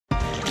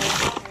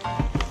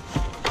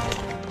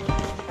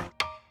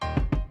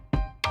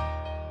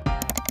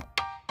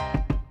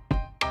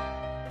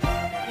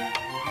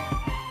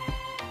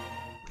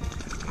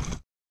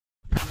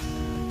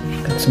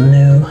some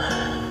new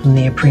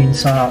neoprene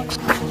socks,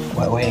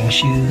 wet wading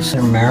shoes,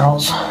 and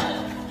Merrell's.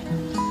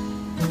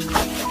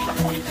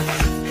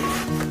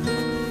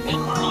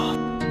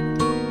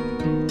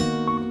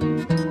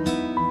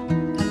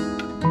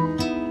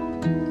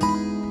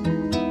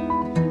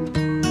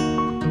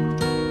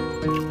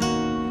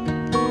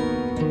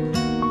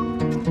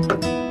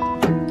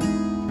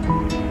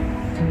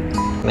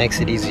 Makes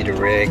it easy to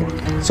rig.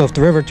 So if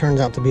the river turns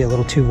out to be a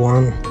little too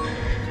warm,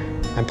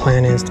 my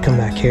plan is to come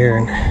back here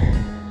and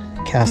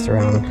cast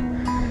around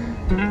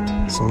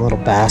some little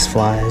bass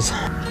flies.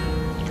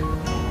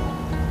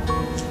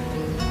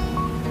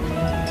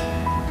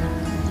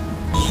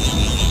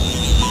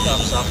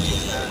 Drops off too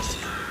fast.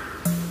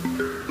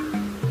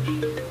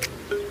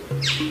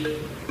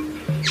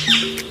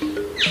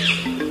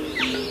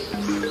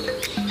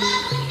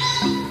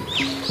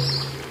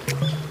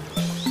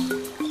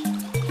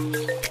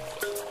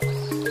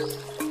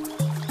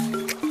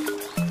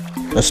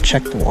 Let's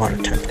check the water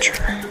temperature.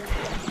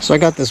 So I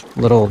got this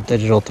little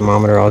digital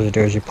thermometer. All you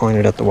do is you point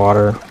it at the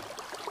water.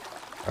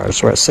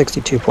 So we're at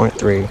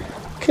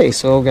 62.3. Okay,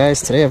 so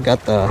guys, today I've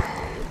got the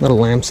little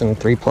Lamson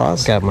 3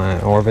 Plus. Got my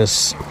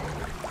Orvis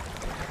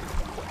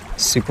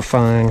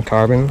Superfine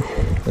Carbon.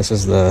 This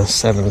is the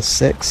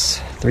 7.6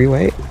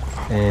 3-weight.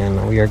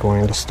 And we are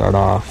going to start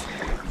off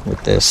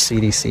with this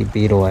CDC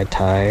Beetle I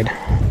tied.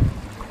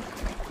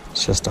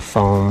 It's just a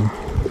foam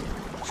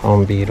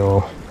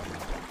beetle.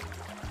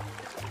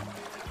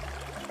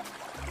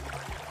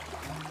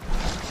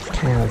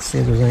 Okay, let's see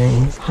if there's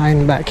anything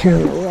hiding back here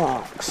in the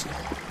rocks.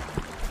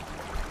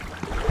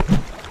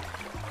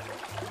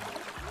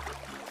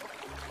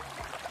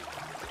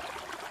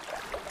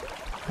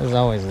 There's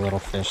always a little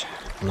fish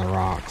in the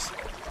rocks.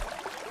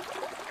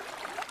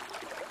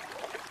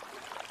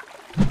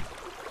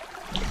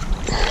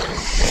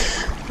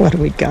 What do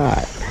we got?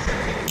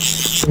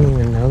 I didn't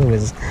even know there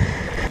was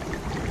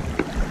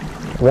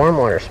warm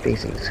water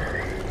species.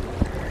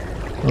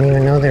 I didn't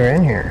even know they were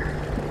in here.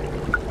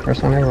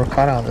 First one I ever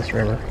caught out of this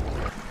river.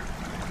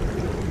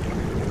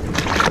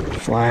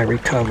 Fly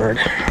recovered.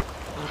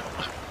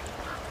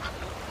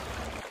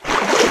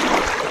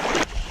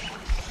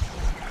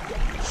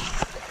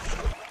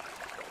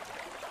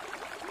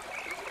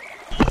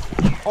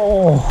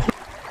 Oh,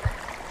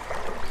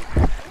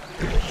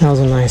 that was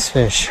a nice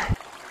fish.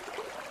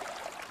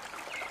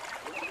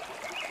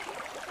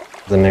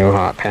 The new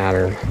hot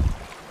pattern.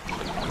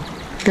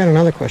 Got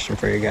another question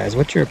for you guys.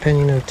 What's your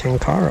opinion of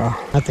Tenkara?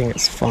 I think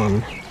it's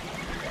fun.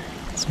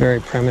 It's very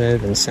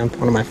primitive and simple.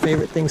 One of my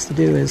favorite things to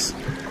do is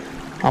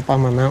hop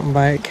on my mountain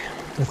bike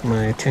with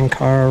my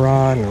Tenkara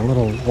rod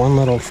and one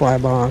little fly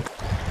box.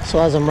 So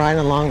as I'm riding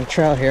along the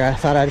trail here, I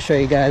thought I'd show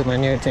you guys my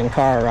new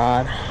Tenkara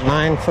rod.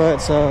 9 foot,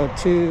 so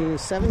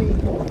 270.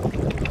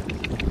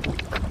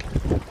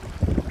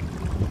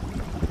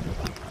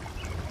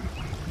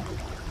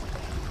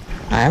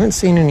 I haven't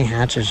seen any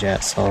hatches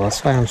yet, so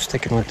that's why I'm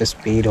sticking with this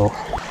Beetle.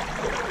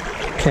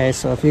 Okay,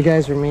 so if you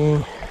guys were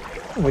me,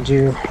 would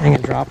you hang a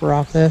dropper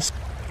off this?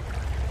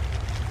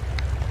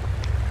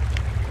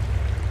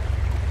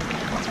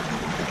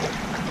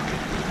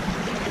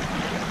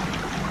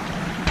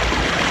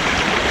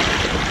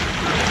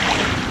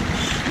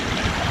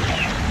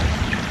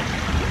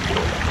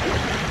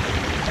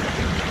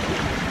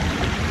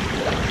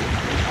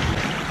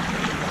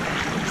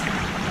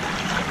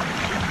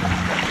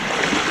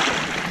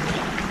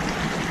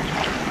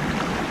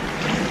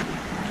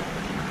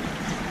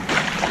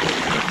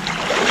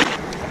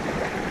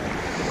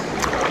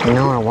 You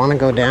know, I want to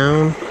go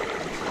down.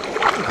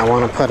 I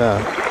want to put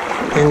a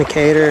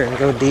indicator and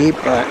go deep,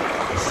 but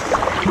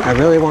I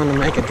really want to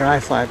make a dry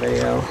fly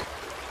video.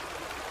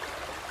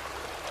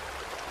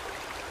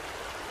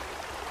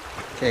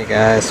 Okay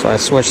guys, so I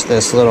switched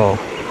this little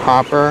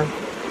hopper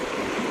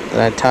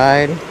that I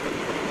tied.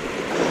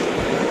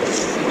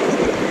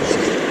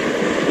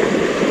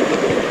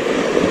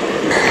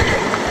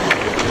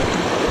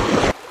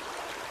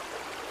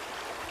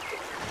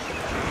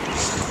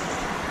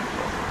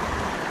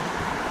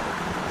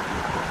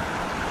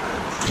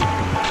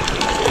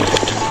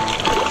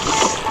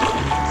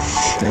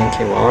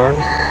 Thank you, Lord.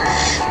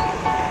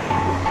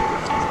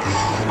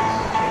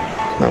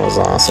 That was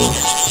awesome.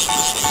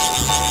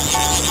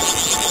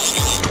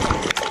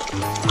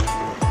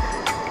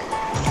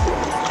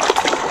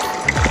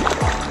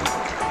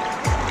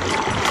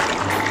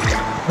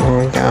 What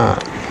we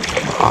got?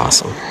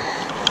 Awesome.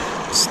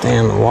 Stay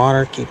in the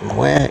water, keep them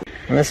wet.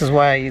 And this is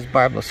why I use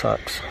barbless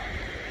hooks.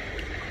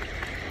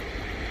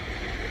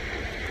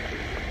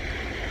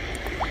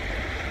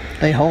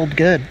 They hold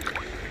good.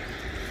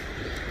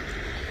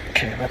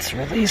 Okay, let's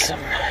release them.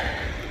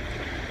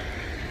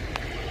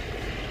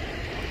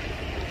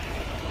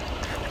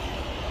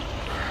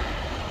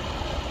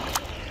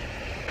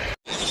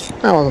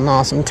 That was an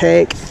awesome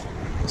take.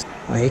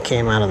 Well, he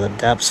came out of the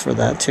depths for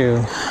that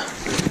too.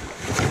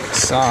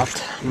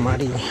 Soft,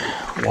 muddy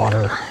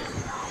water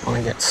when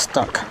I get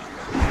stuck.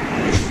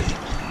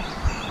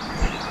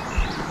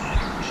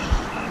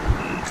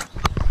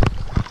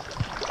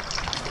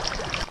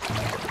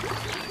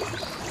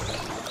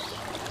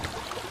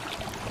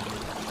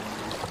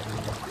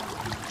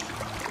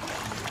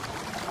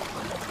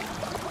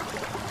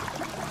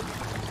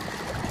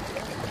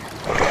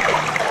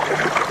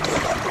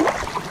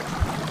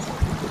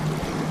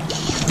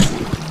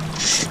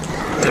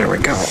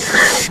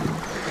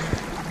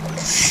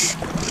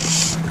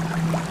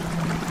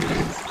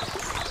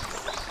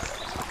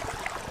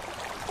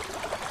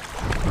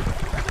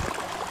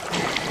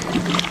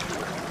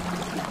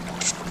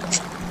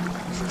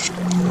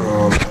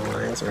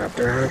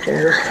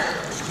 here.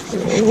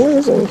 I'm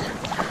losing.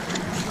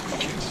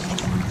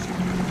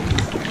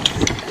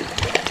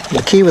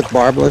 The key with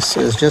barbless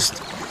is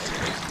just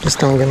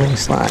don't give me any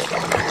slack.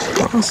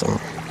 Awesome.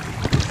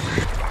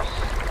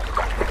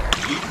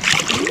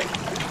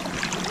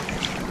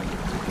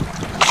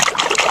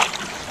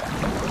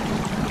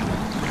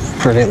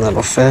 Pretty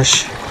little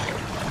fish.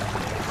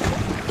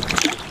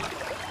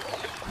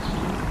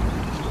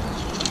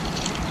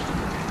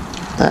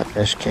 That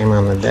fish came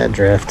on the dead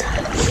drift.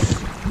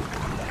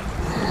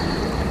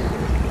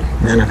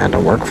 Man, I've had to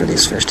work for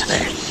these fish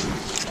today.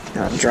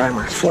 Gotta dry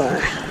my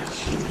fly.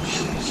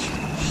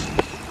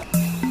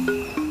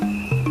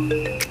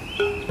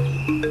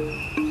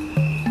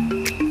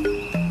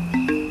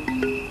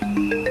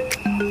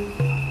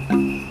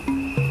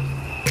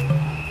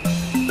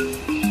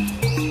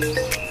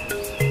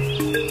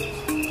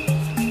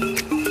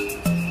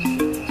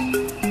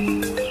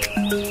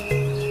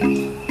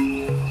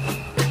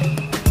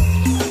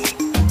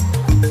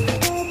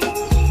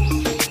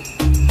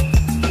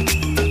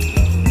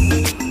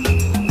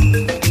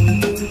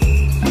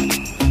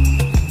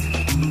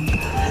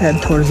 Head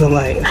towards the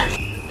light.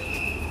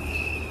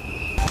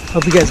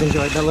 Hope you guys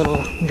enjoyed that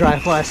little dry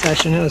fly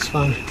session. It was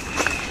fun.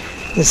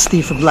 This is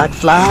Steve for Black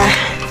Fly,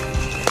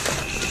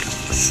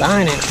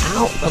 signing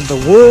out of the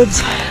woods.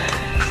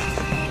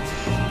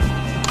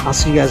 I'll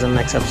see you guys in the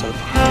next episode.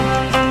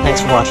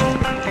 Thanks for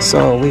watching.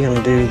 So we're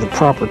gonna do the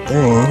proper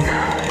thing,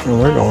 and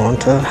we're going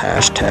to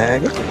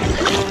hashtag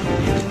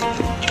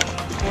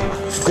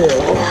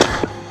Phil.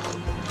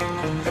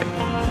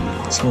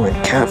 Some like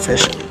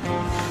catfishing.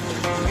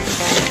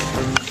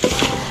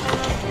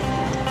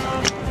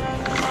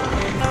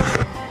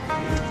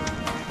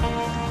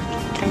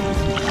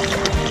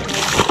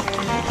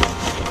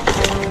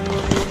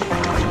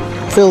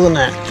 Fill the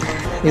net.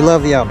 You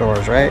love the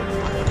outdoors, right?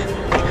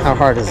 How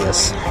hard is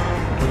this?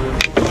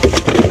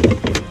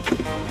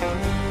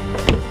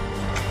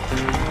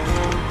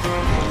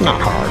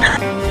 Not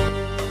hard.